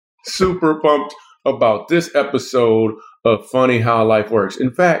super pumped about this episode of Funny How Life Works.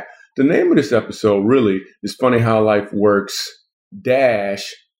 In fact, the name of this episode really is Funny How Life Works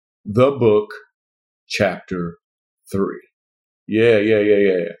dash the book chapter 3. Yeah.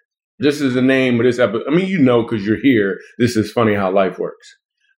 This is the name of this episode. I mean, you know, because you're here, this is Funny How Life Works.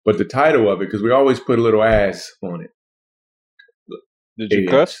 But the title of it, because we always put a little ass on it. Did you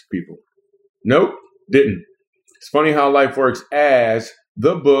cuss? People? Nope, didn't. It's Funny How Life Works as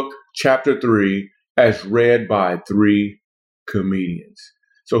the book chapter 3 as read by 3 comedians.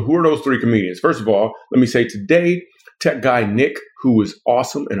 So who are those 3 comedians? First of all, let me say today, tech guy Nick, who is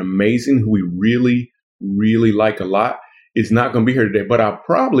awesome and amazing, who we really, really like a lot, is not going to be here today, but I'll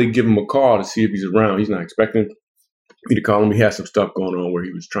probably give him a call to see if he's around. He's not expecting me to call him. He had some stuff going on where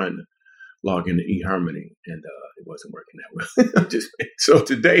he was trying to log into eHarmony, and it wasn't working that well. So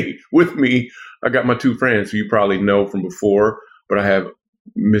today with me, I got my 2 friends who you probably know from before, but I have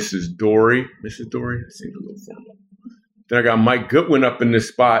Mrs. Dory. Mrs. Dory? That seems a little formal. Then I got Mike Goodwin up in this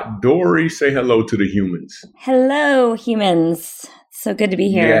spot. Dory, say hello to the humans. Hello, humans. So good to be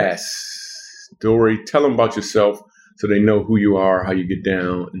here. Yes. Dory, tell them about yourself so they know who you are, how you get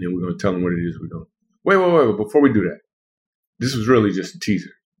down, and then we're going to tell them what it is we're going to. Wait. Before we do that, this was really just a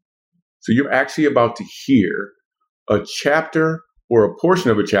teaser. So you're actually about to hear a chapter or a portion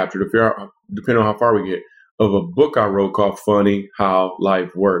of a chapter, depending on how far we get, of a book I wrote called Funny How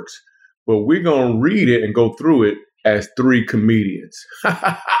Life Works. But we're going to read it and go through it as 3 comedians.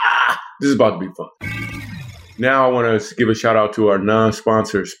 This is about to be fun. Now I want to give a shout out to our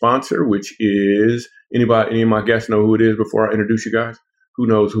non-sponsor sponsor, which is any of my guests know who it is before I introduce you guys? Who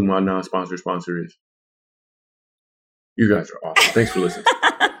knows who my non-sponsor sponsor is? You guys are awesome. Thanks for listening.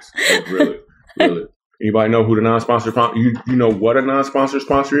 Really. Anybody know who the non-sponsor sponsor? You know what a non-sponsor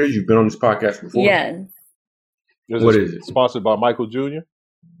sponsor is? You've been on this podcast before. Yes. What is it? Sponsored by Michael Jr.?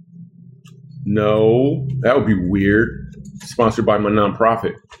 No, that would be weird. Sponsored by my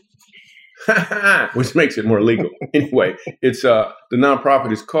nonprofit, which makes it more legal. Anyway, it's the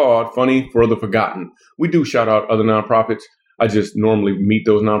nonprofit is called Funny for the Forgotten. We do shout out other nonprofits. I just normally meet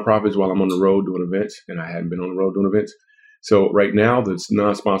those nonprofits while I'm on the road doing events, and I hadn't been on the road doing events. So right now, the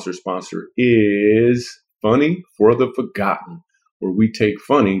non-sponsor sponsor is Funny for the Forgotten, where we take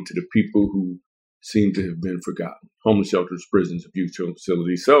funny to the people who seem to have been forgotten. Homeless shelters, prisons, abuse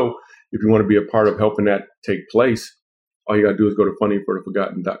facilities. So if you want to be a part of helping that take place, all you got to do is go to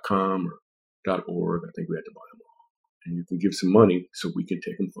funnyfortheforgotten.com or .org. I think we had to buy them all. And you can give some money so we can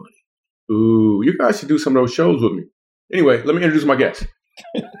take them funny. Ooh, you guys should do some of those shows with me. Anyway, let me introduce my guest.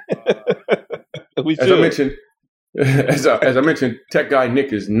 As I mentioned, tech guy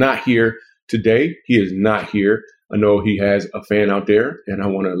Nick is not here today. He is not here. I know he has a fan out there, and I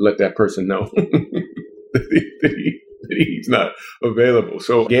want to let that person know that he's not available.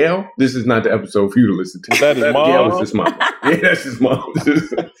 So, Gail, this is not the episode for you to listen to. That is mom. Gail is his mom. Yeah, that's his mom.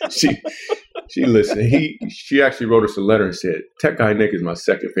 She listened. She actually wrote us a letter and said, "Tech guy Nick is my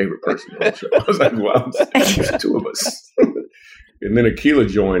second favorite person on the show." I was like, "Wow, there's 2 of us." And then Akila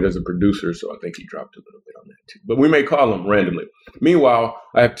joined as a producer, so I think he dropped a little bit on that too. But we may call him randomly. Meanwhile,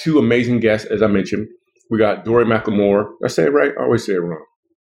 I have 2 amazing guests, as I mentioned. We got Dory McLemore. Did I say it right? I always say it wrong.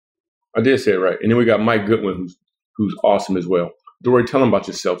 I did say it right. And then we got Mike Goodwin, who's awesome as well. Dory, tell them about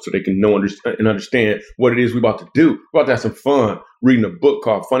yourself so they can know and understand what it is we're about to do. We're about to have some fun reading a book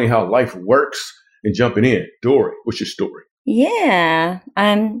called Funny How Life Works and jumping in. Dory, what's your story? Yeah,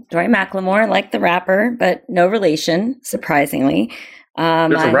 I'm Dory McLemore, like the rapper, but no relation, surprisingly.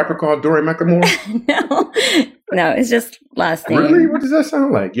 There's a rapper called Dory McLemore? No, it's just last name. Really? What does that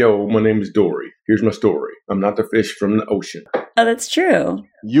sound like? Yo, my name is Dory. Here's my story. I'm not the fish from the ocean. Oh, that's true.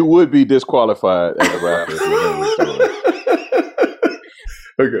 You would be disqualified as a rapper if your name was Dory.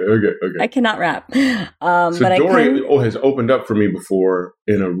 Okay. I cannot rap. So but Dory has opened up for me before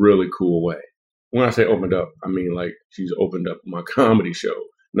in a really cool way. When I say opened up, I mean like she's opened up my comedy show.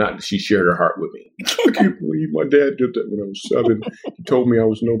 Not that she shared her heart with me. I can't believe my dad did that when I was 7. He told me I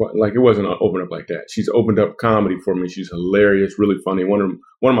was nobody. Like, it wasn't open up like that. She's opened up comedy for me. She's hilarious, really funny. One of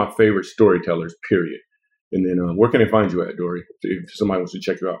my favorite storytellers, period. And then where can they find you at, Dory, if somebody wants to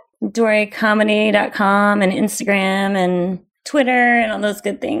check you out? DoryComedy.com and Instagram and Twitter and all those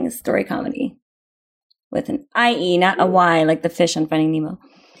good things. Dory Comedy. With an I-E, not a Y, like the fish on Finding Nemo.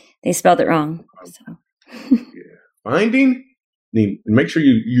 They spelled it wrong. So. Yeah. Finding? Make sure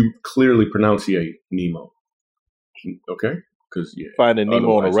you clearly pronunciate Nemo. Okay? Because Finding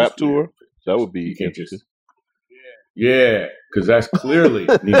Nemo on a rap tour? That would be interesting. Yeah, because that's clearly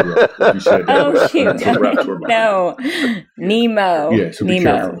Negro. If you said that. Oh, shoot. That's what raps were about. No. Nemo. Yeah, so be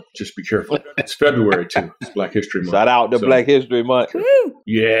Nemo. careful. Just be careful. It's February, too. It's Black History Month. Shout out to So, Black History Month. Woo.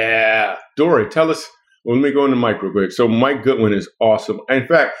 Yeah. Dory, tell us. Well, let me go into Mike real quick. So Mike Goodwin is awesome. In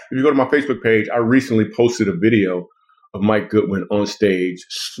fact, if you go to my Facebook page, I recently posted a video of Mike Goodwin on stage,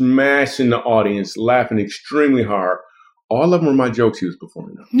 smashing the audience, laughing extremely hard. All of them were my jokes he was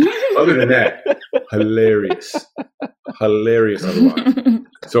performing. Other than that, hilarious. Hilarious otherwise.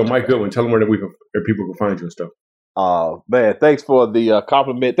 So Mike Goodwin, tell them where people can find you and stuff. Man, thanks for the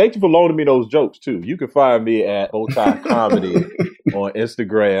compliment. Thank you for loaning me those jokes, too. You can find me at Bowtie Comedy on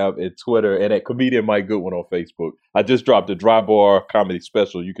Instagram and Twitter, and at Comedian Mike Goodwin on Facebook. I just dropped a Dry Bar comedy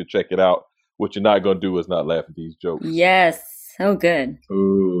special. You can check it out. What you're not going to do is not laugh at these jokes. Yes. So good.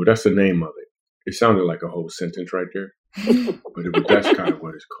 Ooh, that's the name of it. It sounded like a whole sentence right there. But that's kind of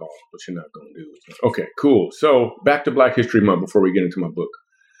what it's called. What you're not going to do. Okay, cool. So back to Black History Month before we get into my book.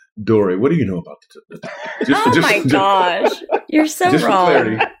 Dory, what do you know about the topic? My gosh. You're so just wrong. For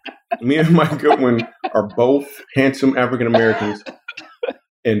clarity, me and Mike Goodwin are both handsome African Americans.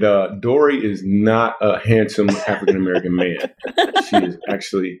 And Dory is not a handsome African American man. She is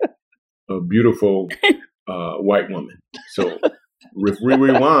actually a beautiful white woman. So if we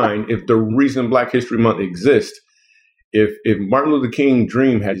rewind, if the reason Black History Month exists, if Martin Luther King's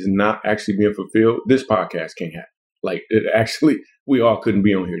dream is not actually being fulfilled, this podcast can't happen. Like, it actually, we all couldn't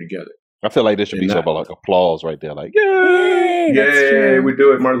be on here together. I feel like there should be some like applause right there. Like, Yay, that's yay, true. we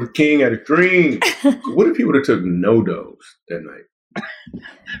do it. Martin Luther King had a dream. What if he would have took no dose that night?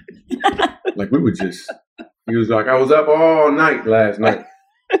 Like, we would just, he was like, I was up all night last night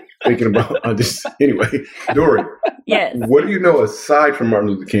thinking about this. Anyway, Dory, Yes. what do you know aside from Martin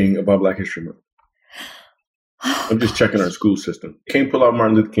Luther King about Black History Month? I'm just checking our school system. Can't pull out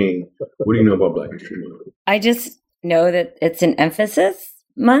Martin Luther King. What do you know about Black History Month? I just know that it's an emphasis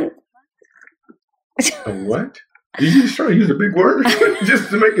month. A what? Did you just try to use a big word just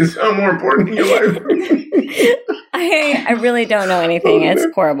to make it sound more important in your life? I really don't know anything. It's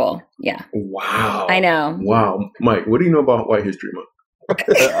horrible. Yeah. Wow. I know. Wow. Mike, what do you know about White History Month?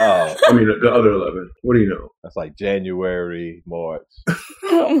 oh, I mean, the other 11. What do you know? that's like January, March.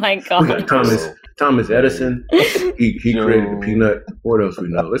 Oh my We got god. Thomas Edison. He created the peanut. What else we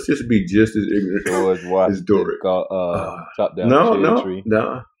know? Let's just be just as ignorant George as Washington. Dory. Chop down No, the cherry no.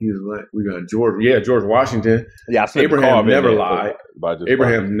 tree. He was like, we got George. Yeah, George Washington. Yeah, I slipped the Abraham carb in never there lied. by just-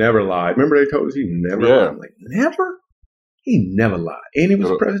 Abraham never lied. Remember they told us he never Yeah. lied? I'm like, never? He never lied. And he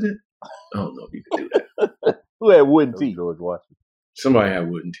was president? I don't know if you could do that. Who had wooden teeth? George Washington. Somebody had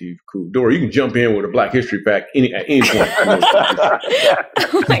wooden teeth. Cool. Dory, you can jump in with a Black History fact at any point.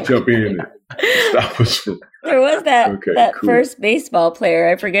 Oh my Jump in and stop us from. There was that Okay, that cool. first baseball player.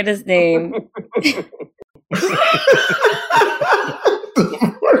 I forget his name.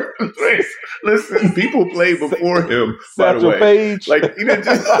 Listen, people played before him, by the Satchel way. Paige. Like, he didn't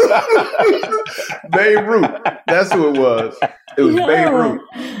just. Babe Ruth. That's who it was. It was Babe Ruth.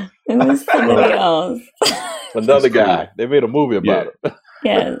 It was somebody else. Another That's guy. They made a movie about it.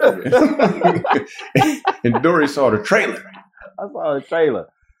 Yes. And Dory saw the trailer. I saw a trailer.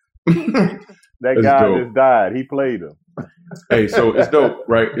 That That's guy dope. just died. He played him. Hey, so it's dope,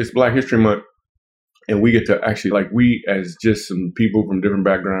 right? It's Black History Month. And we get to actually, like, we as just some people from different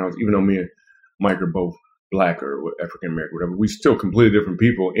backgrounds, even though me and Mike are both Black or African American, whatever, we still completely different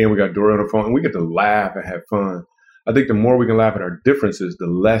people. And we got Dory on the phone, and we get to laugh and have fun. I think the more we can laugh at our differences, the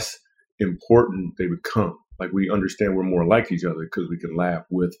less important they become. Like, we understand we're more like each other because we can laugh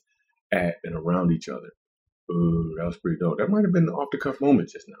with, at, and around each other. Ooh, that was pretty dope. That might have been the off-the-cuff moment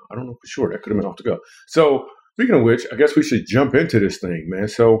just now. I don't know for sure. That could have been off the cuff. So, speaking of which, I guess we should jump into this thing, man.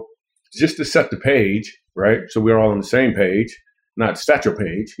 So, just to set the page, right? So we're all on the same page, not Satchel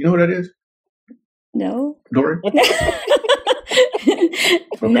Paige. You know who that is, No. Dory?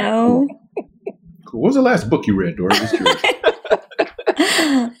 No. Cool. What was the last book you read, Dory? Just curious.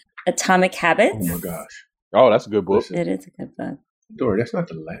 Atomic Habits. Oh my gosh, Oh, that's a good book. Listen, It is a good book. Dory, that's not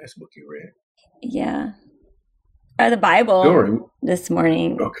the last book you read. Yeah. The Bible Dory, this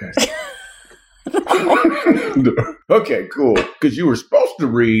morning. okay. Okay, cool. Because you were supposed to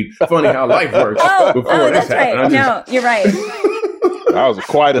read "Funny How Life Works" before this That's right. happened. No, you're right. That was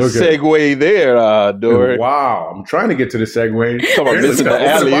quite a Okay. segue there, Dory. Wow, I'm trying to get to the segue. Talking about missing the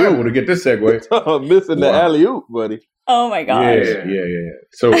Apparently, we gotta open alley-oop. Bible to get this segue. Missing the Wow. alley-oop, buddy. Oh my gosh. Yeah.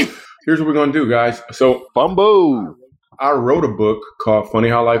 So here's what we're gonna do, guys. So Fumble. I wrote a book called Funny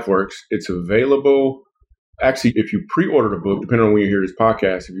How Life Works. It's available. Actually, if you pre-order the book, depending on when you hear this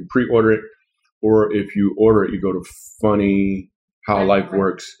podcast, if you pre-order it or if you order it, you go to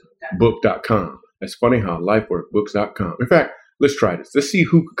funnyhowlifeworksbook.com. That's funnyhowlifeworksbooks.com. In fact, let's try this. Let's see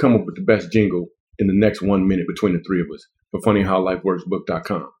who could come up with the best jingle in the next 1 minute between the three of us for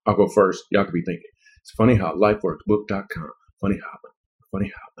funnyhowlifeworksbook.com. I'll go first. Y'all could be thinking. It's funnyhowlifeworksbook.com.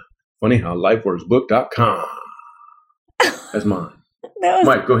 Funnyhowlifeworksbook.com. That's mine.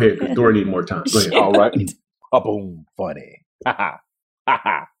 Mike, go ahead, because Dory need more time. Go ahead. All right. Boom. Funny. Ha ha. Ha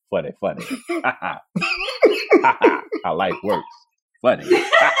ha. Funny. Ha ha. Ha ha. How life works. Funny.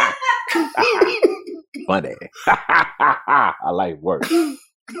 Ha ha. Funny. How life works.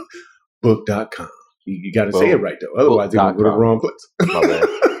 Book.com. You got to say it right, though. Otherwise, they're going to go to the wrong place. My bad.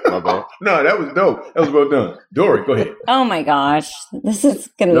 No, that was dope. That was well done. Dory, go ahead. Oh my gosh. This is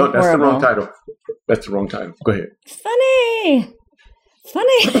going to be horrible. No, that's the wrong title. That's the wrong title. Go ahead. Funny. It's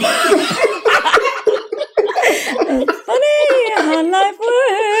funny how life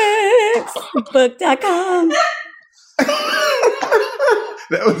works. Book.com.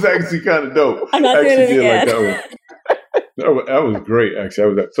 That was actually kind of dope. I'm not doing it again. That was great,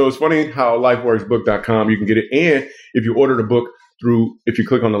 actually. So it's funny how lifeworksbook.com. You can get it. And if you order the book if you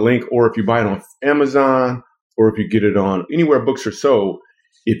click on the link, or if you buy it on Amazon, or if you get it on anywhere books are sold,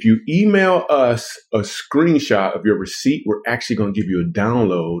 if you email us a screenshot of your receipt, we're actually going to give you a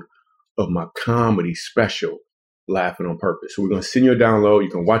download of my comedy special, Laughing on Purpose. So we're going to send you a download. You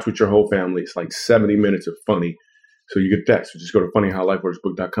can watch with your whole family. It's like 70 minutes of funny. So you get that. So just go to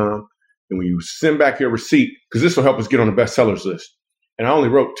funnyhowlifeworksbook.com. And when you send back your receipt, because this will help us get on the bestsellers list. And I only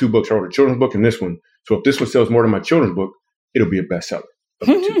wrote 2 books. I wrote a children's book and this one. So if this one sells more than my children's book, it'll be a bestseller.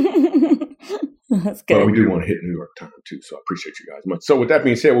 That's good. But we do want to hit New York Times too. So I appreciate you guys much. So with that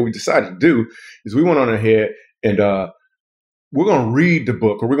being said, what we decided to do is we went on ahead and we're going to read the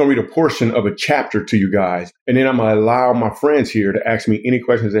book, or we're going to read a portion of a chapter to you guys. And then I'm going to allow my friends here to ask me any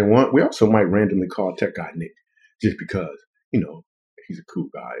questions they want. We also might randomly call Tech Guy Nick just because, he's a cool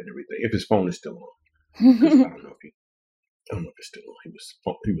guy and everything. If his phone is still on. I don't know if it's still on.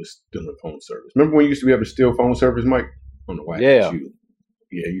 He was still in phone service. Remember when you used to be able to steal phone service, Mike? On the white Yeah.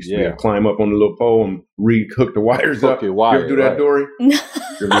 Yeah, you used to be able to climb up on the little pole and hook the wires up. You ever do that, Dory? You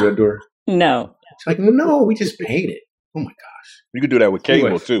ever do that, Dory? No. It's like, no, we just paid it. Oh my gosh. You could do that with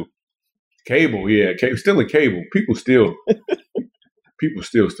cable too. Cable, yeah. Still in cable. People still in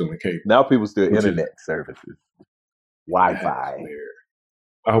cable. Now people still internet services. Wi-Fi.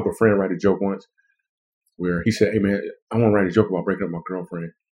 I hope a friend write a joke once where he said, hey man, I want to write a joke about breaking up my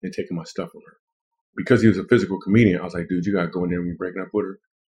girlfriend and taking my stuff from her. Because he was a physical comedian, I was like, dude, you got to go in there when you're breaking up with her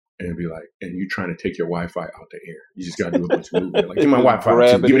and be like, and you trying to take your Wi-Fi out the air. You just got to do a bunch of movement. Like, give me my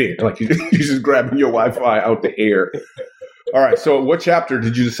Wi-Fi. Give it in. Like, you're just grabbing your Wi-Fi out the air. All right. So what chapter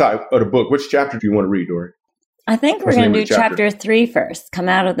did you decide of the book? Which chapter do you want to read, Dory? I think we're going to do chapter 3 first. Come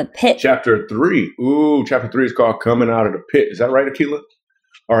out of the pit. Chapter 3. Ooh, chapter 3 is called Coming Out of the Pit. Is that right, Akila?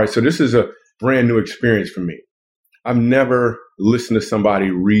 All right. So this is a brand new experience for me. I've never listened to somebody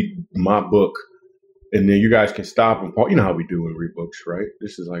read my book. And then you guys can stop and pause. You know how we do when we read books, right?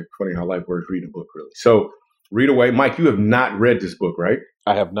 This is like funny how life works, read a book, really. So read away. Mike, you have not read this book, right?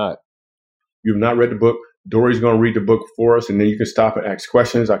 I have not. You have not read the book. Dory's going to read the book for us, and then you can stop and ask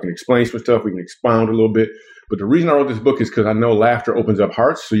questions. I can explain some stuff. We can expound a little bit. But the reason I wrote this book is because I know laughter opens up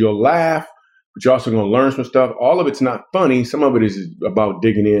hearts. So you'll laugh, but you're also going to learn some stuff. All of it's not funny. Some of it is about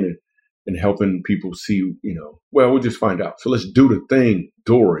digging in and helping people see, we'll just find out. So let's do the thing.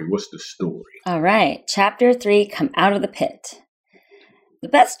 Dory, what's the story? All right. Chapter 3, Come Out of the Pit. The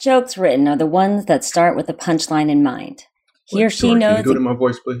best jokes written are the ones that start with a punchline in mind. He or she knows... Can you do it in my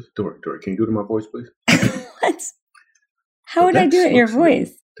voice, please? Dory, can you do it in my voice, please? What? How would I do it in your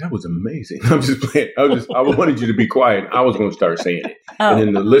voice? That was amazing. I'm just playing. I wanted you to be quiet. I was going to start saying it. Oh. And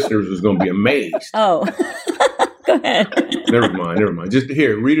then the listeners was going to be amazed. Oh. Go ahead. Never mind. Just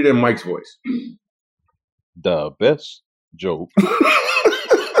here, read it in Mike's voice. The best jokes are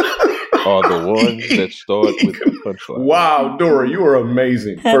the ones that start with the punchline. Wow, Dory, you are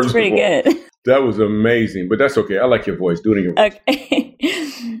amazing. That's pretty good. That was amazing, but that's okay. I like your voice. Do it in your voice. Okay.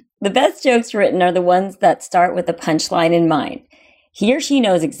 The best jokes written are the ones that start with a punchline in mind. He or she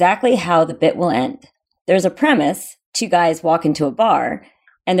knows exactly how the bit will end. There's a premise, 2 guys walk into a bar,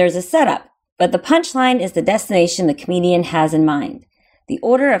 and there's a setup, but the punchline is the destination the comedian has in mind. The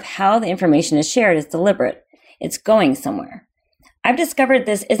order of how the information is shared is deliberate. It's going somewhere. I've discovered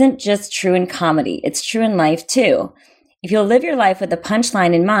this isn't just true in comedy. It's true in life, too. If you'll live your life with a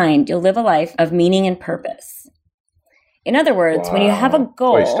punchline in mind, you'll live a life of meaning and purpose. In other words, when you have a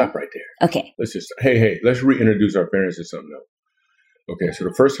goal... Wait, stop right there. Okay. Let's reintroduce our parents to something else. Okay, so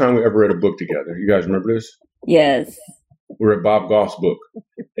the first time we ever read a book together, you guys remember this? Yes. we're at Bob Goff's book,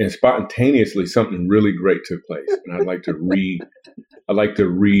 and spontaneously something really great took place, and I'd like to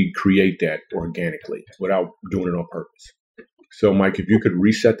recreate that organically without doing it on purpose. So, Mike, if you could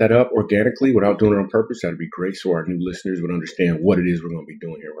reset that up organically without doing it on purpose, that'd be great, so our new listeners would understand what it is we're going to be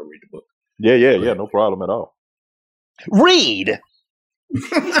doing here when we read the book. Yeah, no problem at all. Read.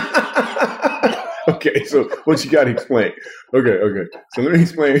 Okay, so what you got to explain? Okay. So let me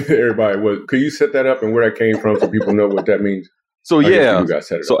explain to everybody. Could you set that up and where that came from so people know what that means? So yeah,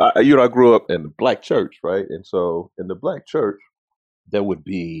 so I grew up in the black church, right? And so in the black church, there would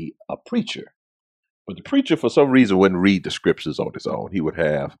be a preacher, but the preacher for some reason wouldn't read the scriptures on his own. He would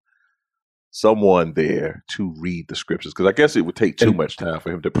have someone there to read the scriptures because I guess it would take too much time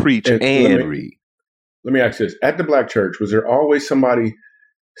for him to preach and read. Let me ask this: at the black church, was there always somebody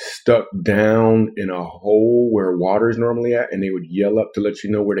stuck down in a hole where water is normally at, and they would yell up to let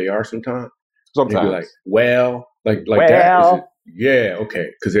you know where they are sometimes? Sometimes. They'd be like, well, like that. Yeah, okay,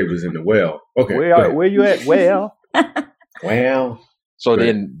 because they was in the well. Okay. Where you at? Well. Well. So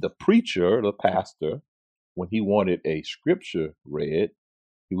then the preacher, the pastor, when he wanted a scripture read,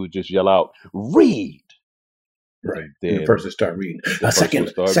 he would just yell out, read. Right. Then the person start reading.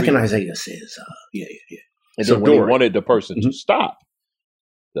 Second Isaiah says, yeah. And so then when he wanted the person to stop,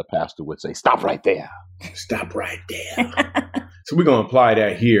 the pastor would say, stop right there. Stop right there. So we're going to apply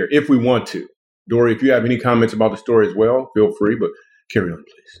that here if we want to. Dory, if you have any comments about the story as well, feel free, but carry on,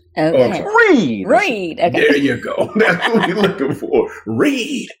 please. Okay. Read. Okay. There you go. That's what we're looking for.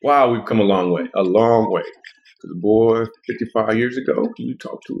 Read. Wow, we've come a long way. A long way. Because, boy, 55 years ago, you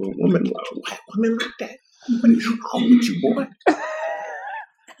talk to a woman, white woman like that. What is wrong with you, boy?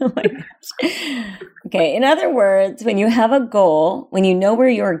 Oh my gosh. Okay. In other words, when you have a goal, when you know where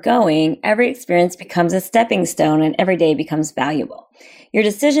you're going, every experience becomes a stepping stone and every day becomes valuable. Your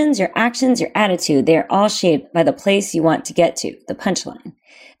decisions, your actions, your attitude, they are all shaped by the place you want to get to, the punchline.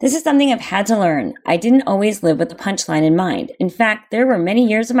 This is something I've had to learn. I didn't always live with the punchline in mind. In fact, there were many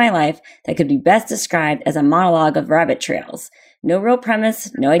years of my life that could be best described as a monologue of rabbit trails. No real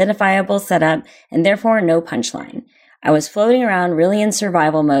premise, no identifiable setup, and therefore no punchline. I was floating around really in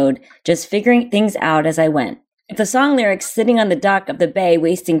survival mode, just figuring things out as I went. If the song lyrics sitting on the dock of the bay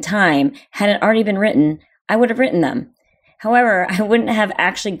wasting time hadn't already been written, I would have written them. However, I wouldn't have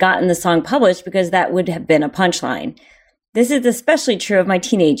actually gotten the song published because that would have been a punchline. This is especially true of my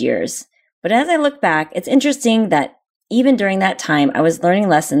teenage years. But as I look back, it's interesting that even during that time, I was learning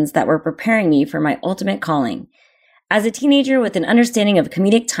lessons that were preparing me for my ultimate calling. As a teenager with an understanding of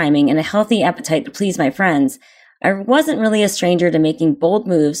comedic timing and a healthy appetite to please my friends, I wasn't really a stranger to making bold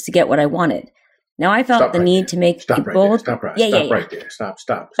moves to get what I wanted. Now I felt the need to make bold. Stop right there.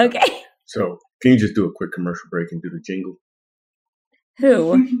 Stop. Okay. So can you just do a quick commercial break and do the jingle?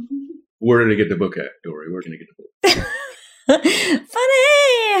 Who? Where did they get the book at, Dory? Where can they get the book?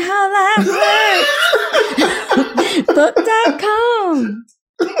 Funny how life works. Book.com.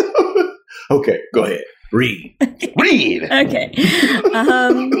 Okay, go ahead. Read. Okay.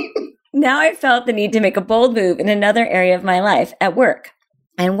 Now I felt the need to make a bold move in another area of my life, at work.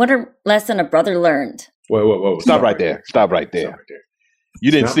 And what a lesson a brother learned. Whoa. Stop right there.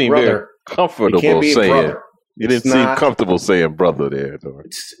 You didn't seem very comfortable saying. You didn't seem comfortable saying brother there.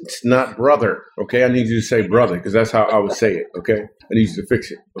 It's not brother, okay? I need you to say brother because that's how I would say it, okay? I need you to fix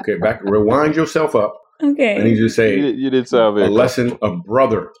it, okay? Rewind yourself up. Okay. I need you to say you didn't sound very a lesson a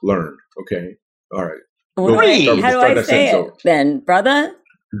brother learned, okay? All right. How do I say it then? Brother?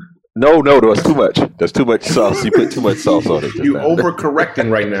 No, that's too much. That's too much sauce. You put too much sauce on it. You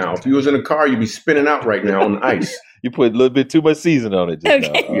overcorrecting right now. If you was in a car, you'd be spinning out right now on the ice. You put a little bit too much season on it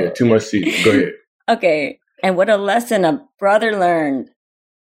just now. Yeah, too much season. Go ahead. Okay. And what a lesson a brother learned.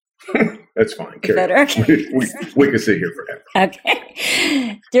 That's fine. Carry on. We can sit here forever.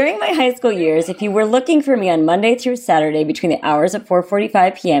 Okay. During my high school years, if you were looking for me on Monday through Saturday between the hours of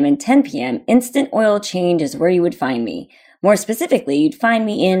 4:45 p.m. and 10 p.m., Instant Oil Change is where you would find me. More specifically, you'd find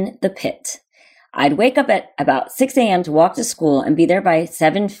me in the pit. I'd wake up at about 6 a.m. to walk to school and be there by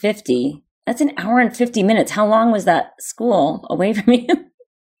 7:50. That's an hour and 50 minutes. How long was that school away from you?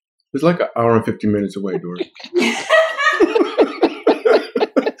 It's like an hour and 50 minutes away, Dory.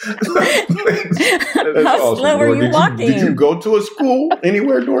 How slow were you walking? Did you go to a school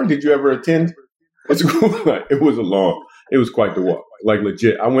anywhere, Dory? Did you ever attend a school? It was quite the walk. Like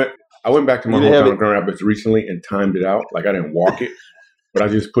legit. I went back to my hometown in Grand Rapids recently and timed it out. Like I didn't walk it, but I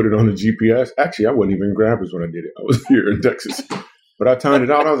just put it on the GPS. Actually, I wasn't even in Grand Rapids when I did it. I was here in Texas. But I timed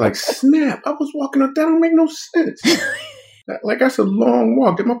it out. I was like, snap, I was walking up. That don't make no sense. Like, that's a long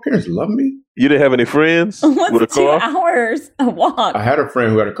walk. Did my parents love me? You didn't have any friends with a What's 2 car? hours a walk? I had a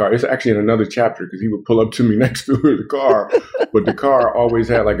friend who had a car. It's actually in another chapter because he would pull up to me next to the car, but the car always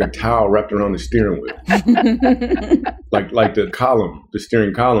had like a towel wrapped around the steering wheel, like the column, the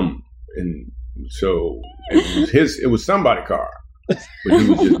steering column, and so it was somebody's car, but he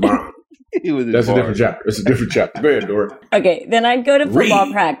was just borrowing. That's a different chapter. It's a different chapter. Go ahead, Dory. Okay, then I'd go to football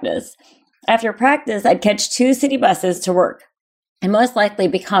Read. practice. After practice, I'd catch 2 city buses to work and most likely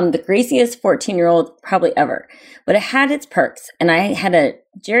become the greasiest 14-year-old probably ever. But it had its perks, and I had a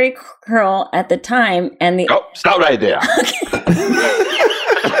Jerry curl at the time, and the Oh, stop right there.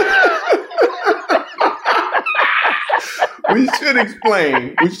 We should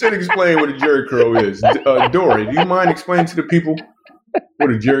explain what a Jerry curl is. Dory, do you mind explaining to the people what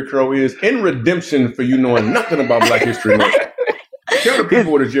a Jerry curl is in redemption for you knowing nothing about Black History Month? Tell the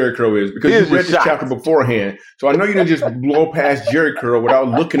people what a Jerry curl is, because you read this chapter beforehand, so I know you didn't just blow past Jerry curl without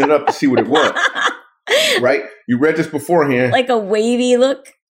looking it up to see what it was. Right? You read this beforehand. like a wavy look,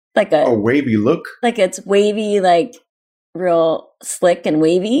 like A wavy look. like it's wavy, like real slick and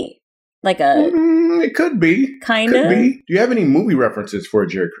wavy, like a It could be. kind Could of. be. Do you have any movie references for a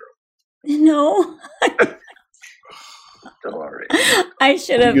Jerry curl? No, Dory. I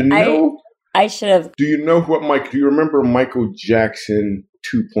should Do have. you know? I should have. Do you know what Mike? Do you remember Michael Jackson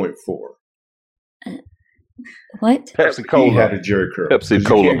 2.4? What? Pepsi He Cola. had a Jerry curl. 'Cause Pepsi you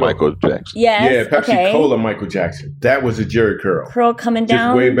Cola can't go- Michael Jackson. Yes. Yeah, Pepsi okay. Cola Michael Jackson. That was a Jerry curl. Curl coming Just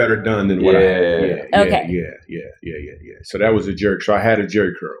down. way better done than what I had. Yeah, Okay. yeah. So that was a Jerry. So I had a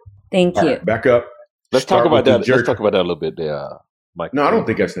Jerry curl. Thank All you. right, back up. Let's Start talk about with the that. Jerry Let's talk about that a little bit there, Mike. No, I don't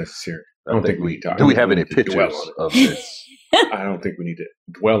think that's necessary. I don't think we need to. Do we have any need to dwell pictures on of this? it. I don't think we need to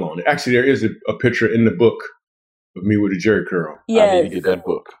dwell on it. Actually, there is a picture in the book of me with a Jerry curl. I need Yes. to get that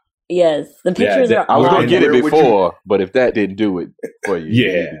book. Yes. The pictures that- I was are going And to get it where would before, but if that didn't do it for you, you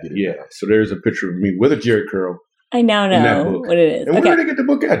need Yeah, to get it yeah. now. So there's a picture of me with a Jerry curl. I now in that know book. what it is. And where Okay. did they get the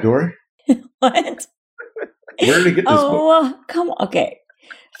book at, Dory? What? Where did they get this book? Oh, come on. Okay.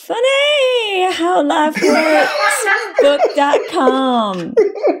 Funny how life works. Book.com.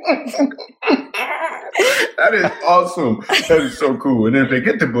 That is awesome. That is so cool. And then if they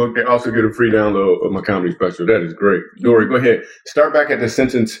get the book, they also get a free download of my comedy special. That is great. Dory, go ahead. Start back at the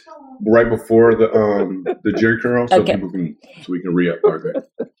sentence right before the Jerry curl, so Okay. so we can re-up. All right, go ahead.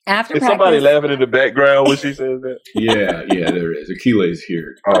 After Is practice, somebody laughing in the background when she says that? Yeah, there is. Akila is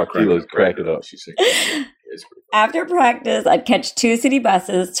here. Oh, Akila's cracked it up. She said, it's pretty After practice, I'd catch 2 city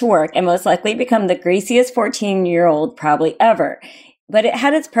buses to work and most likely become the greasiest 14-year-old probably ever. But it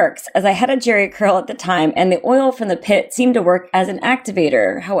had its perks, as I had a Jerry curl at the time, and the oil from the pit seemed to work as an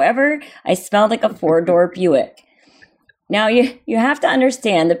activator. However, I smelled like a 4-door Buick. Now, you have to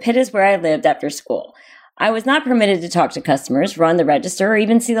understand, the pit is where I lived after school. I was not permitted to talk to customers, run the register, or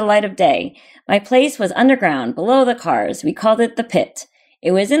even see the light of day. My place was underground, below the cars. We called it the pit.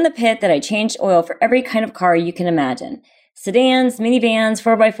 It was in the pit that I changed oil for every kind of car you can imagine. Sedans, minivans,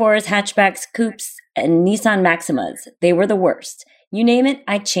 4x4s, hatchbacks, coupes, and Nissan Maximas. They were the worst. You name it,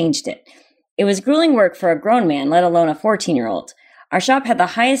 I changed it. It was grueling work for a grown man, let alone a 14-year-old. Our shop had the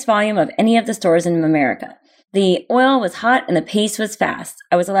highest volume of any of the stores in America. The oil was hot and the pace was fast.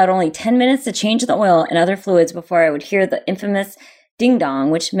 I was allowed only 10 minutes to change the oil and other fluids before I would hear the infamous ding-dong,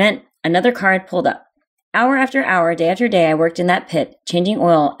 which meant another car had pulled up. Hour after hour, day after day, I worked in that pit, changing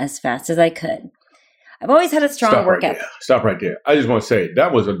oil as fast as I could. I've always had a strong work ethic. Stop right there. I just want to say,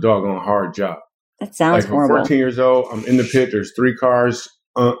 that was a doggone hard job. That sounds Like, I'm horrible. 14 years old. I'm in the pit. There's 3 cars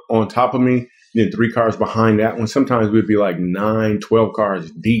on top of me, then 3 cars behind that one. Sometimes we'd be like 9, 12 cars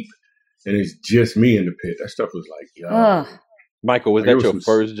deep, and it's just me in the pit. That stuff was like, yo. Ugh. Michael, was Like, it that was your some-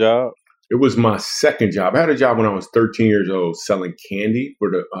 first job? It was my second job. I had a job when I was 13 years old selling candy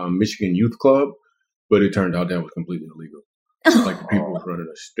for the Michigan Youth Club, but it turned out that was completely illegal. Like the people was running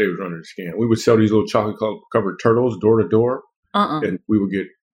they was running a scam. We would sell these little chocolate covered turtles door to door, and we would get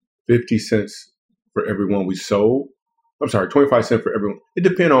 50 cents for every one we sold. I'm sorry, 25 cents for everyone. It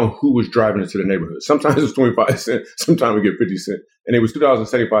depended on who was driving into the neighborhood. Sometimes it was 25 cents. Sometimes we get 50 cents. And it was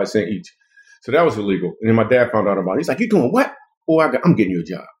 $2.75 each. So that was illegal. And then my dad found out about it. He's like, you doing what? Oh, I'm getting you a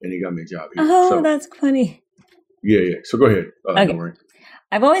job. And he got me a job here. Oh, So, that's funny. yeah. So go ahead. Okay. Don't worry.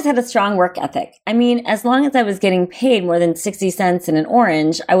 I've always had a strong work ethic. I mean, as long as I was getting paid more than 60 cents in an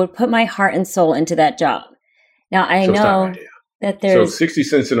orange, I would put my heart and soul into that job. Now, I So stop know right there. that So there's... 60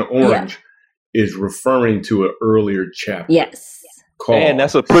 cents in an orange is referring to an earlier chapter. Yes. Called And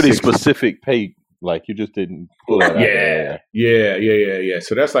that's a pretty 60. specific pay. Like, you just didn't pull that out. Yeah.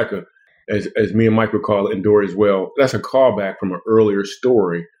 So that's like as me and Mike would call it, and Dory as well, that's a callback from an earlier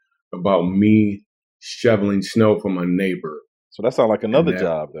story about me shoveling snow for my neighbor. So that sounds like another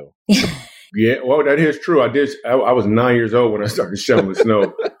job, though. Yeah, well, that is true. I was 9 years old when I started shoveling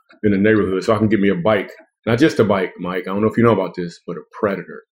snow in the neighborhood, so I can get me a bike. Not just a bike, Mike. I don't know if you know about this, but a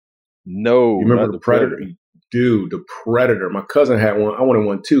Predator. No, you remember the Predator? Dude, the Predator. My cousin had one. I wanted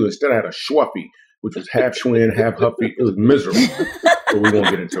one too. Instead, I had a Schwuffy, which was half Schwinn, half Huffy. It was miserable. But we won't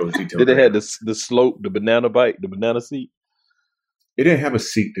get into those details. Did it have the slope, the banana bike, the banana seat? It didn't have a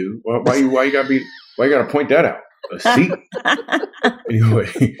seat, dude. Why you gotta point that out? A seat?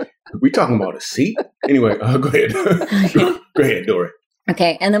 Anyway, we talking about a seat? Anyway, go ahead. Go ahead, Dory.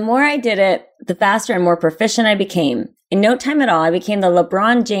 Okay, and the more I did it, the faster and more proficient I became. In no time at all, I became the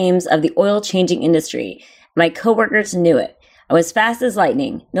LeBron James of the oil changing industry. My coworkers knew it. I was fast as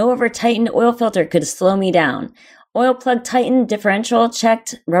lightning. No over-tightened oil filter could slow me down. Oil plug tightened, differential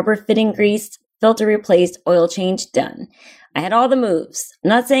checked, rubber fitting greased, filter replaced, oil change done. I had all the moves. I'm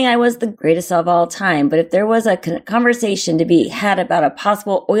not saying I was the greatest of all time, but if there was a conversation to be had about a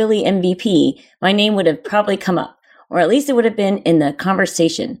possible oily MVP, my name would have probably come up. Or at least it would have been in the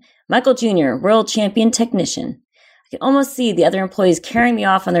conversation. Michael Jr., world champion technician. I could almost see the other employees carrying me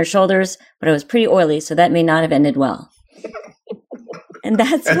off on their shoulders, but I was pretty oily, so that may not have ended well. And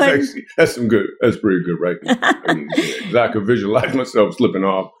that's pretty good, right? I mean, I could visualize myself slipping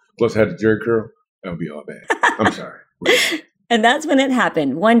off. Plus, I had the jerry curl. That would be all bad. I'm sorry. And that's when it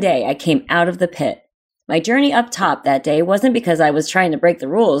happened. One day, I came out of the pit. My journey up top that day wasn't because I was trying to break the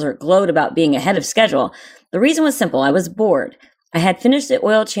rules or gloat about being ahead of schedule. The reason was simple. I was bored. I had finished the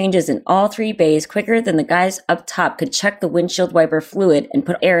oil changes in all 3 bays quicker than the guys up top could check the windshield wiper fluid and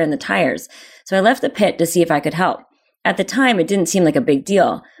put air in the tires. So I left the pit to see if I could help. At the time, it didn't seem like a big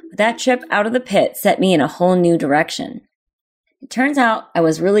deal, but that trip out of the pit set me in a whole new direction. It turns out I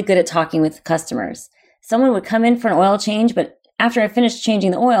was really good at talking with customers. Someone would come in for an oil change, but after I finished changing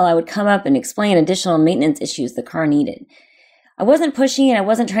the oil, I would come up and explain additional maintenance issues the car needed. I wasn't pushy and I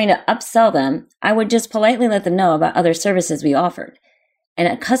wasn't trying to upsell them. I would just politely let them know about other services we offered.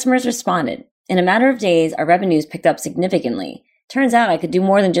 And customers responded. In a matter of days, our revenues picked up significantly. Turns out I could do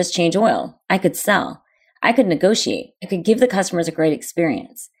more than just change oil. I could sell. I could negotiate. I could give the customers a great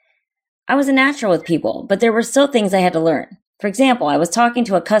experience. I was a natural with people, but there were still things I had to learn. For example, I was talking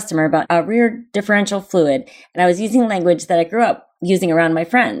to a customer about a rear differential fluid, and I was using language that I grew up using around my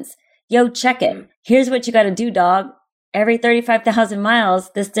friends. Yo, check it. Here's what you got to do, dog. Every 35,000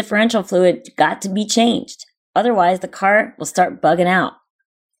 miles, this differential fluid got to be changed. Otherwise, the car will start bugging out.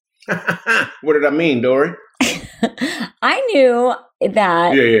 What did I mean, Dory? I knew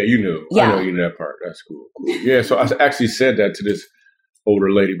that. Yeah, you knew. Yeah. I know you knew that part. That's cool. Yeah, so I actually said that to this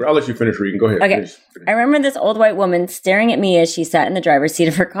older lady, but I'll let you finish reading. Go ahead. Okay. Finish. I remember this old white woman staring at me as she sat in the driver's seat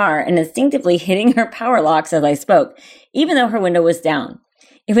of her car and instinctively hitting her power locks as I spoke, even though her window was down.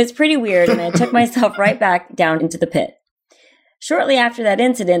 It was pretty weird, and I took myself right back down into the pit. Shortly after that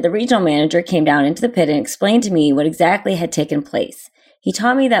incident, the regional manager came down into the pit and explained to me what exactly had taken place. He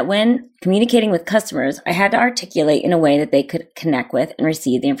taught me that when communicating with customers, I had to articulate in a way that they could connect with and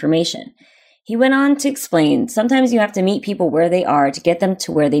receive the information. He went on to explain, sometimes you have to meet people where they are to get them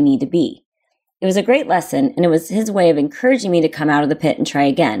to where they need to be. It was a great lesson, and it was his way of encouraging me to come out of the pit and try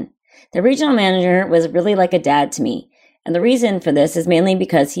again. The regional manager was really like a dad to me, and the reason for this is mainly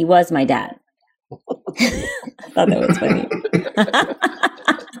because he was my dad. I thought that was funny.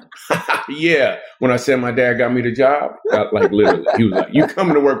 Yeah, when I said my dad got me the job, like literally, he was like, "You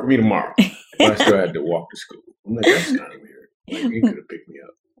coming to work with me tomorrow?" And I still had to walk to school. I'm like, that's kind of weird. Like, he could have picked me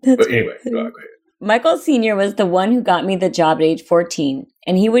up. But anyway, go ahead. Michael Sr. was the one who got me the job at age 14,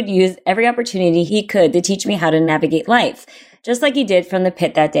 and he would use every opportunity he could to teach me how to navigate life, just like he did from the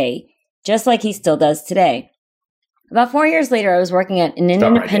pit that day, just like he still does today. About 4 years later, I was working at an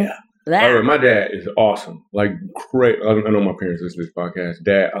independent... Right, my dad is awesome. Like, great. I know my parents listen to this podcast.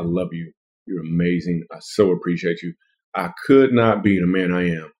 Dad, I love you. You're amazing. I so appreciate you. I could not be the man I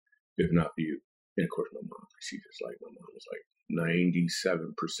am if not for you. And of course, my mom. She just like, my mom was like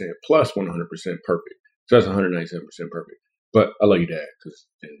 97% plus 100% perfect. So that's 197% perfect. But I love you, Dad, because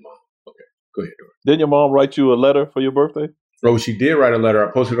mom. Okay, go ahead, Dory. Didn't your mom write you a letter for your birthday? Oh, she did write a letter.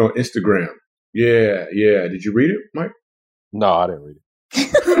 I posted it on Instagram. Yeah. Did you read it, Mike? No, I didn't read it.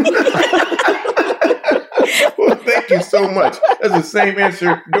 Well, thank you so much. That's the same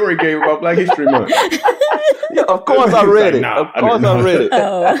answer Dory gave about Black History Month. Yeah, of course I read it. Of course I read it.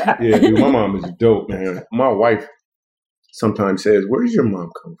 Oh. Yeah, dude, my mom is dope, man. My wife sometimes says, "Where does your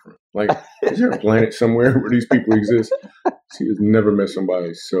mom come from? Like, is there a planet somewhere where these people exist?" She has never met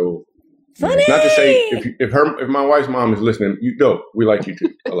somebody so funny. Not to say if my wife's mom is listening, you dope. We like you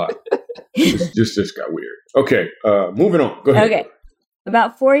too a lot. Just got weird. Okay, moving on. Go ahead. Okay.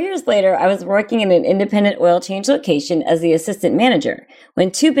 About 4 years later, I was working in an independent oil change location as the assistant manager when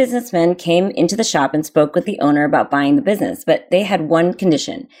two businessmen came into the shop and spoke with the owner about buying the business, but they had one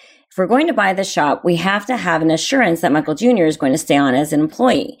condition. If we're going to buy the shop, we have to have an assurance that Michael Jr. is going to stay on as an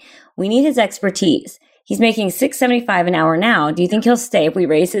employee. We need his expertise. He's making $6.75 an hour now. Do you think he'll stay if we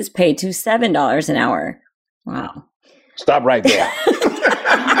raise his pay to $7 an hour? Wow. Stop right there.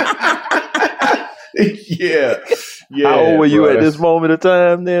 Yeah. How old were you at this moment of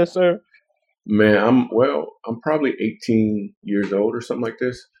time there, sir? Man, I'm probably 18 years old or something like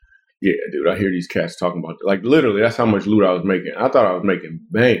this. Yeah, dude, I hear these cats talking about, like, literally, that's how much loot I was making. I thought I was making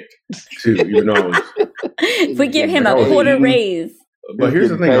bank, too, even though I was... If we give him a quarter raise. But here's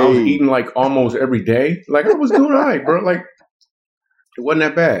the thing, I was eating, like, almost every day. Like, I was doing all right, bro. Like, it wasn't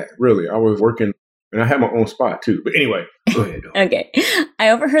that bad, really. I was working, and I had my own spot, too. But anyway, go ahead. Okay. I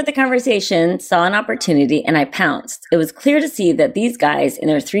overheard the conversation, saw an opportunity, and I pounced. It was clear to see that these guys in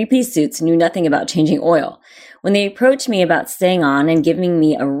their three-piece suits knew nothing about changing oil. When they approached me about staying on and giving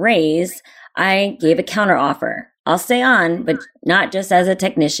me a raise, I gave a counteroffer. I'll stay on, but not just as a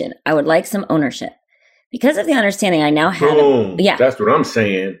technician. I would like some ownership. Because of the understanding I now had. Boom. Yeah. That's what I'm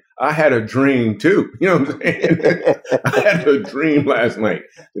saying. I had a dream too. You know what I'm saying? I had a dream last night.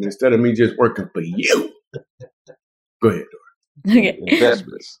 And instead of me just working for you. Go ahead, Dora. Okay.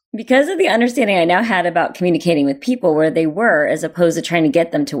 Because of the understanding I now had about communicating with people where they were, as opposed to trying to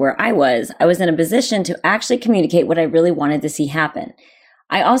get them to where I was in a position to actually communicate what I really wanted to see happen.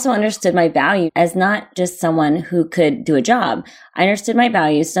 I also understood my value as not just someone who could do a job. I understood my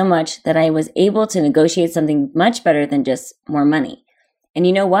value so much that I was able to negotiate something much better than just more money. And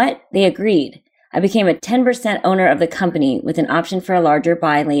you know what? They agreed. I became a 10% owner of the company with an option for a larger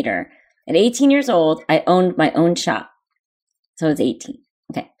buy later. At 18 years old, I owned my own shop. So I was 18.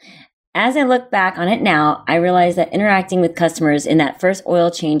 Okay. As I look back on it now, I realize that interacting with customers in that first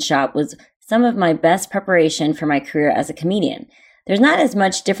oil change shop was some of my best preparation for my career as a comedian. There's not as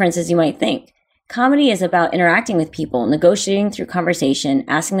much difference as you might think. Comedy is about interacting with people, negotiating through conversation,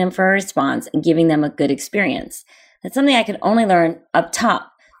 asking them for a response, and giving them a good experience. That's something I could only learn up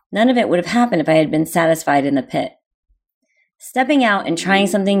top. None of it would have happened if I had been satisfied in the pit. Stepping out and trying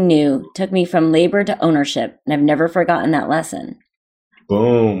something new took me from labor to ownership, and I've never forgotten that lesson.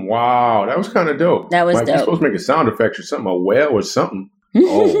 Boom. Wow. That was kind of dope. That was dope. You're supposed to make a sound effect or something, a whale or something.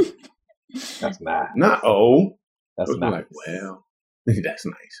 Oh. That's not. Not oh. That's not. Like, well, that's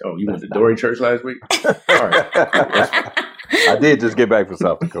nice. Oh, you went to Dory Church last week? All right. I did just get back from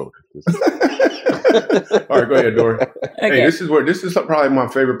South Dakota. All right, go ahead, Dory. Okay. Hey, this is probably my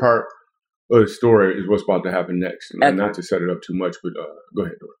favorite part of the story is what's about to happen next. Okay. Not to set it up too much, but go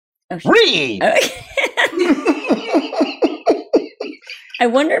ahead, Dory. Okay. Read! Okay. I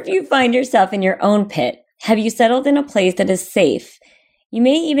wonder if you find yourself in your own pit. Have you settled in a place that is safe? You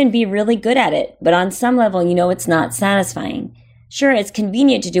may even be really good at it, but on some level you know it's not satisfying. Sure, it's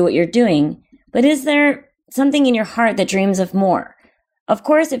convenient to do what you're doing, but is there something in your heart that dreams of more? Of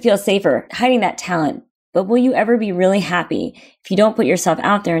course it feels safer hiding that talent, but will you ever be really happy if you don't put yourself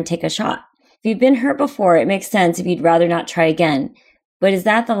out there and take a shot? If you've been hurt before, it makes sense if you'd rather not try again. But is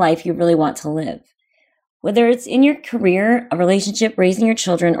that the life you really want to live? Whether it's in your career, a relationship, raising your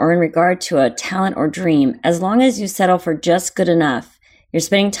children, or in regard to a talent or dream, as long as you settle for just good enough, you're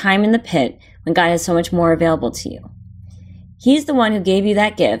spending time in the pit when God has so much more available to you. He's the one who gave you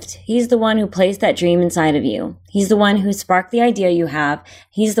that gift. He's the one who placed that dream inside of you. He's the one who sparked the idea you have.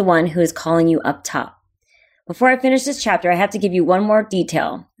 He's the one who is calling you up top. Before I finish this chapter, I have to give you one more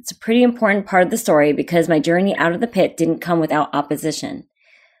detail. It's a pretty important part of the story because my journey out of the pit didn't come without opposition.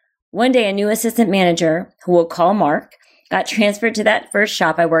 One day, a new assistant manager, who we'll call Mark, got transferred to that first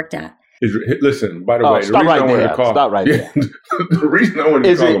shop I worked at. Listen, by the way, stop right there. Stop right there. The reason I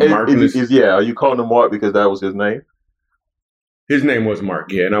wanted to call him Mark are you calling him Mark because that was his name? His name was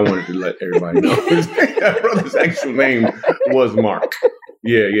Mark, yeah, and I wanted to let everybody know. His brother's actual name was Mark.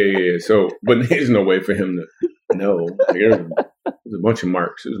 Yeah. So, but there's no way for him to know. There's a bunch of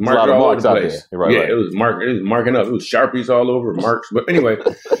marks. It was marked all over the place. Right. It was mark. It was marking up. It was Sharpies all over, marks. But anyway,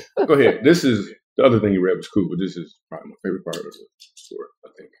 go ahead. This is the other thing you read was cool, but this is probably my favorite part of the story, I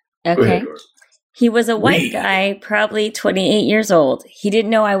think. Okay. Go ahead, Dora. He was a white guy, probably 28 years old. He didn't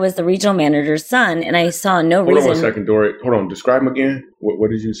know I was the regional manager's son, and I saw no reason. Hold on 1 second, Dory. Hold on. Describe him again.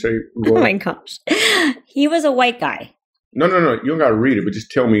 What did you say? Oh, my gosh. He was a white guy. No. You don't got to read it, but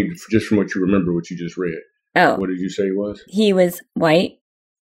just tell me just from what you remember what you just read. Oh. What did you say he was? He was white.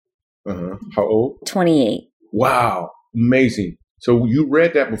 Uh-huh. How old? 28. Wow. Amazing. So you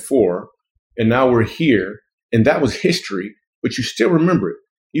read that before, and now we're here, and that was history, but you still remember it.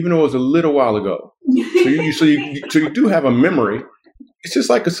 Even though it was a little while ago. So you do have a memory it's just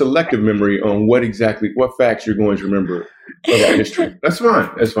like a selective memory on what facts you're going to remember about history. That's fine.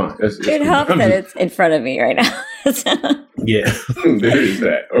 It helps that it's in front of me right now. Yeah, there is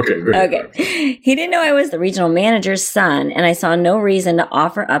that. Okay, great. Okay. He didn't know I was the regional manager's son, and I saw no reason to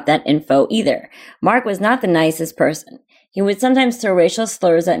offer up that info either. Mark was not the nicest person. He would sometimes throw racial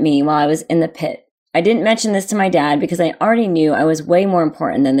slurs at me while I was in the pit. I didn't mention this to my dad because I already knew I was way more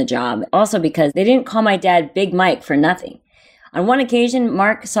important than the job. Also because they didn't call my dad Big Mike for nothing. On one occasion,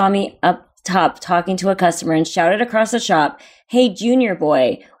 Mark saw me up top talking to a customer and shouted across the shop, "Hey, junior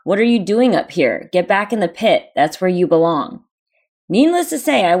boy, what are you doing up here? Get back in the pit. That's where you belong." Needless to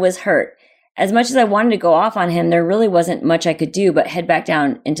say, I was hurt. As much as I wanted to go off on him, there really wasn't much I could do but head back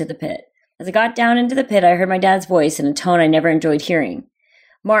down into the pit. As I got down into the pit, I heard my dad's voice in a tone I never enjoyed hearing.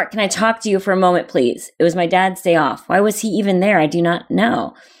 "Mark, can I talk to you for a moment, please?" It was my dad's day off. Why was he even there? I do not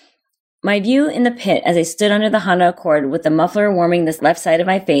know. My view in the pit as I stood under the Honda Accord with the muffler warming this left side of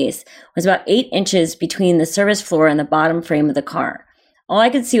my face was about 8 inches between the service floor and the bottom frame of the car. All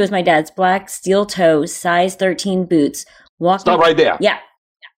I could see was my dad's black steel-toe size 13 boots walking. Stop right there. Yeah.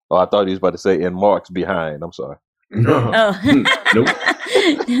 Oh, I thought he was about to say, and Mark's behind. I'm sorry. No. Oh. Nope.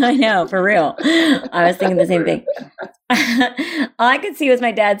 I know, for real. I was thinking the same thing. All I could see was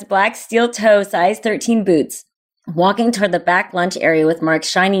my dad's black steel-toe size 13 boots walking toward the back lunch area with Mark's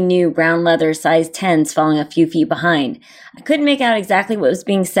shiny new brown leather size 10s following a few feet behind. I couldn't make out exactly what was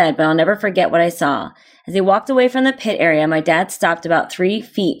being said, but I'll never forget what I saw. As they walked away from the pit area, my dad stopped about 3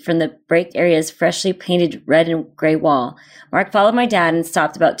 feet from the brake area's freshly painted red and gray wall. Mark followed my dad and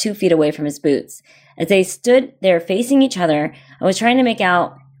stopped about 2 feet away from his boots. As they stood there facing each other, I was trying to make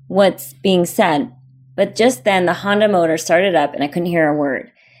out what's being said, but just then the Honda motor started up and I couldn't hear a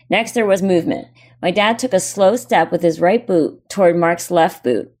word. Next, there was movement. My dad took a slow step with his right boot toward Mark's left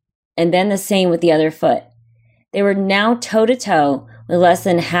boot, and then the same with the other foot. They were now toe-to-toe with less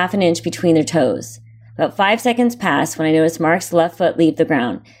than half an inch between their toes. About 5 seconds passed when I noticed Mark's left foot leave the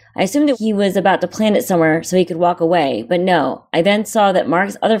ground. I assumed that he was about to plant it somewhere so he could walk away, but no. I then saw that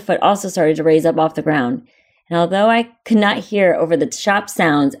Mark's other foot also started to raise up off the ground. And although I could not hear over the shop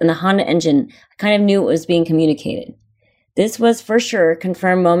sounds and the Honda engine, I kind of knew what was being communicated. This was for sure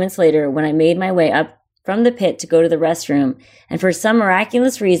confirmed moments later when I made my way up from the pit to go to the restroom, and for some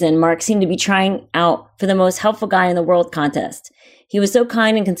miraculous reason, Mark seemed to be trying out for the most helpful guy in the world contest. He was so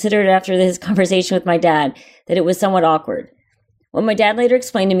kind and considerate after his conversation with my dad that it was somewhat awkward. What my dad later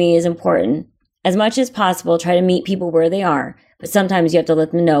explained to me is important. As much as possible, try to meet people where they are, but sometimes you have to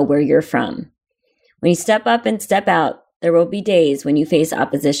let them know where you're from. When you step up and step out, there will be days when you face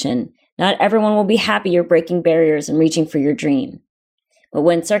opposition. Not everyone will be happy you're breaking barriers and reaching for your dream. But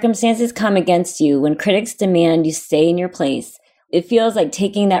when circumstances come against you, when critics demand you stay in your place, it feels like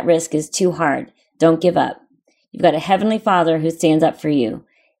taking that risk is too hard. Don't give up. You've got a heavenly Father who stands up for you.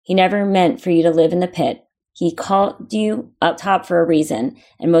 He never meant for you to live in the pit. He called you up top for a reason,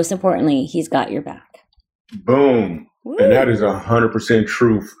 and most importantly, he's got your back. Boom. Woo. And that is 100%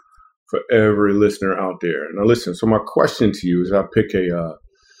 truth for every listener out there. Now listen, so my question to you is I pick a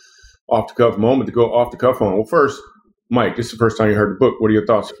off-the-cuff moment to go off the cuff on. Well, first, Mike, this is the first time you heard the book. What are your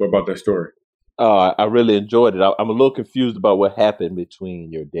thoughts about that story? I really enjoyed it. I'm a little confused about what happened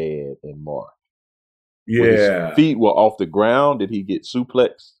between your dad and Mark. Yeah. His feet were off the ground. Did he get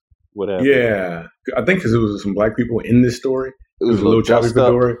suplexed? What happened? Yeah. I think because it was some black people in this story. It was a little choppy messed up.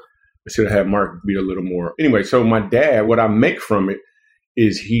 story. I should have had Mark be a little more. Anyway, so my dad, what I make from it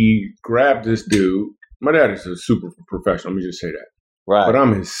is he grabbed this dude. My dad is a super professional. Let me just say that. Right. But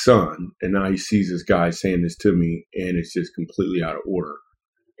I'm his son, and now he sees this guy saying this to me, and it's just completely out of order.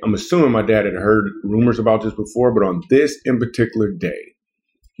 I'm assuming my dad had heard rumors about this before, but on this in particular day,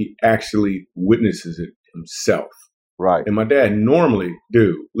 he actually witnesses it himself. Right. And my dad normally,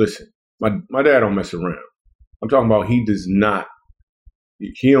 listen, my dad don't mess around. I'm talking about he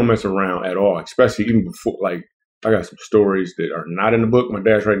don't mess around at all, especially even before, like, I got some stories that are not in the book. My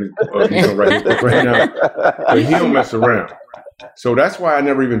dad's writing his book right now, but he don't mess around. So that's why I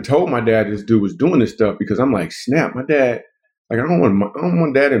never even told my dad this dude was doing this stuff, because I'm like, snap, my dad, like, I don't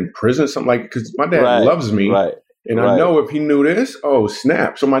want dad in prison, something like, because my dad loves me. Right. And I know if he knew this, oh,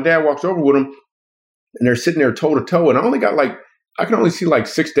 snap. So my dad walks over with him, and they're sitting there toe to toe. And I can only see like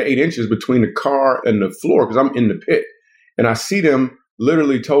 6 to 8 inches between the car and the floor because I'm in the pit. And I see them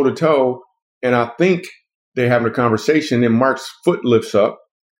literally toe to toe. And I think they're having a conversation, and Mark's foot lifts up,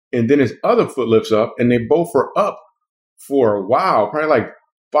 and then his other foot lifts up, and they both are up for a while, probably like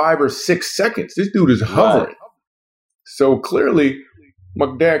 5 or 6 seconds. This dude is hovering. Right. So clearly my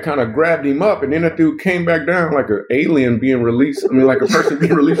dad kind of grabbed him up, and then that dude came back down like an alien being released. I mean, like a person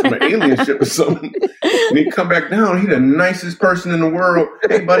being released from an alien ship or something. And he come back down. He the nicest person in the world.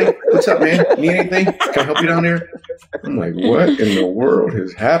 Hey, buddy, what's up, man? Need anything? Can I help you down there? I'm like, what in the world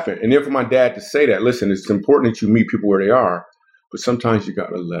has happened? And then for my dad to say that, listen, it's important that you meet people where they are, but sometimes you got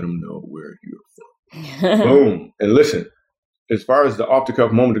to let them know where you're from. Boom. And listen, as far as the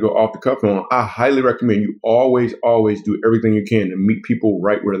off-the-cuff moment to go off-the-cuff on, I highly recommend you always do everything you can to meet people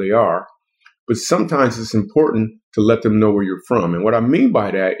right where they are. But sometimes it's important to let them know where you're from. And what I mean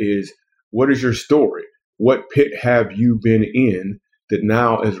by that is, what is your story? What pit have you been in that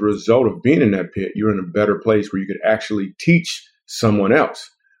now, as a result of being in that pit, you're in a better place where you could actually teach someone else,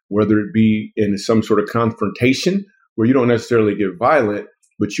 whether it be in some sort of confrontation where you don't necessarily get violent,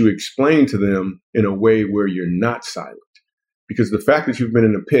 but you explain to them in a way where you're not silent. Because the fact that you've been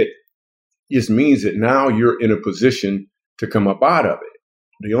in a pit just means that now you're in a position to come up out of it.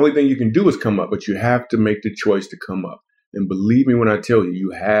 The only thing you can do is come up, but you have to make the choice to come up. And believe me when I tell you,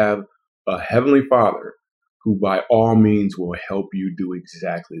 you have a heavenly Father who by all means will help you do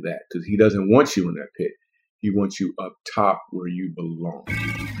exactly that, because he doesn't want you in that pit. He wants you up top where you belong.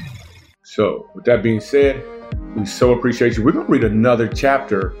 So with that being said, we so appreciate you. We're going to read another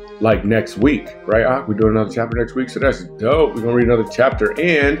chapter like next week, right? We're doing another chapter next week. So that's dope. We're going to read another chapter.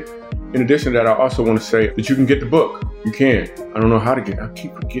 And in addition to that, I also want to say that you can get the book. You can. I don't know how to get it. I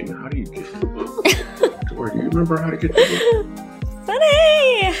keep forgetting. How do you get the book? Dory, do you remember how to get the book?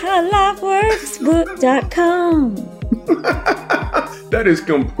 Funny how lifeworksbook.com. That is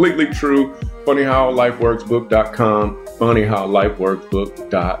completely true. Funnyhowlifeworksbook.com.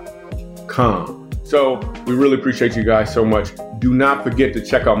 Funnyhowlifeworksbook.com. So we really appreciate you guys so much. Do not forget to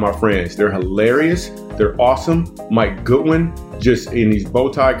check out my friends. They're hilarious. They're awesome. Mike Goodwin, just in these bow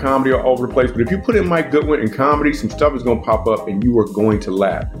tie comedy all over the place. But if you put in Mike Goodwin and comedy, some stuff is going to pop up and you are going to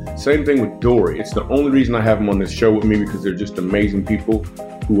laugh. Same thing with Dory. It's the only reason I have them on this show with me, because they're just amazing people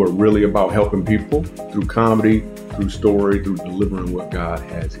who are really about helping people through comedy, through story, through delivering what God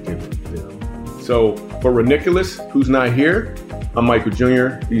has given them. So for Reniculous, who's not here, I'm Michael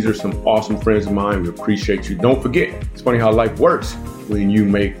Jr. These are some awesome friends of mine. We appreciate you. Don't forget, it's funny how life works when you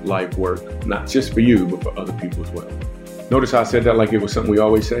make life work, not just for you, but for other people as well. Notice how I said that like it was something we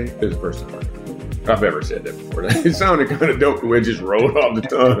always say? It's the first time I've ever said that before. It sounded kind of dope the way it just rolled off the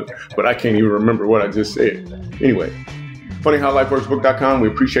tongue, but I can't even remember what I just said. Anyway, funnyhowlifeworksbook.com. We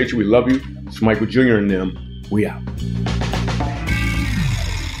appreciate you. We love you. It's Michael Jr. and them. We out.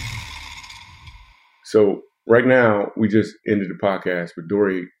 So right now, we just ended the podcast, but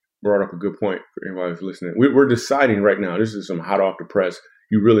Dory brought up a good point for anybody who's listening. We're deciding right now. This is some hot off the press.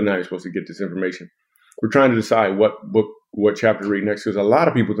 You're really not supposed to get this information. We're trying to decide what book, what chapter to read next, because a lot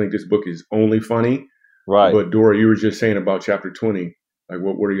of people think this book is only funny. Right. But Dory, you were just saying about chapter 20. Like,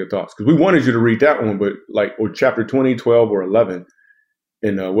 what are your thoughts? Because we wanted you to read that one, but like, or chapter 20, 12, or 11.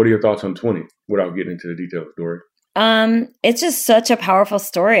 And what are your thoughts on 20 without getting into the details, Dory? It's just such a powerful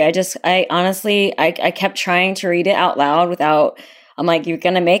story. I honestly kept trying to read it out loud I'm like, you're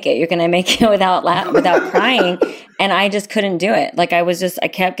going to make it. You're going to make it without crying. And I just couldn't do it. Like I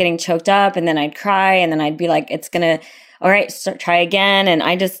kept getting choked up, and then I'd cry, and then I'd be like, all right, try again. And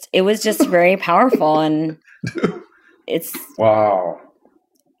it was just very powerful, and wow.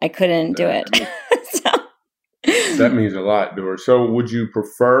 I couldn't do it. So. That means a lot, Dory. So would you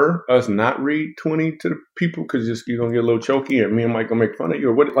prefer us not read 20 to the people because you're going to get a little choky and me and Mike going to make fun of you?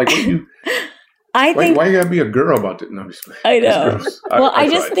 Or what do you... I think... Why you got to be a girl about this? No, I know. I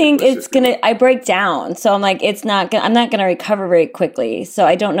just think it's going to... I break down. So I'm like, I'm not going to recover very quickly. So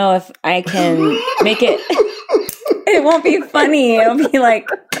I don't know if I can make it... It won't be funny. It'll be like...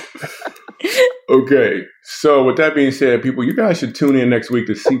 Okay, so with that being said, people, you guys should tune in next week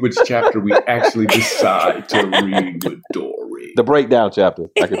to see which chapter we actually decide to read with Dory. The breakdown chapter.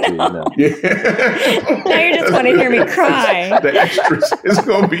 I can see it now. Yeah. Now you just want to hear me cry. The extras. It's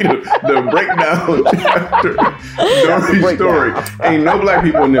going to be the breakdown chapter. Dory's story. Ain't no black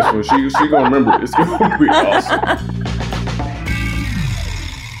people in this one. She's going to remember it. It's going to be awesome.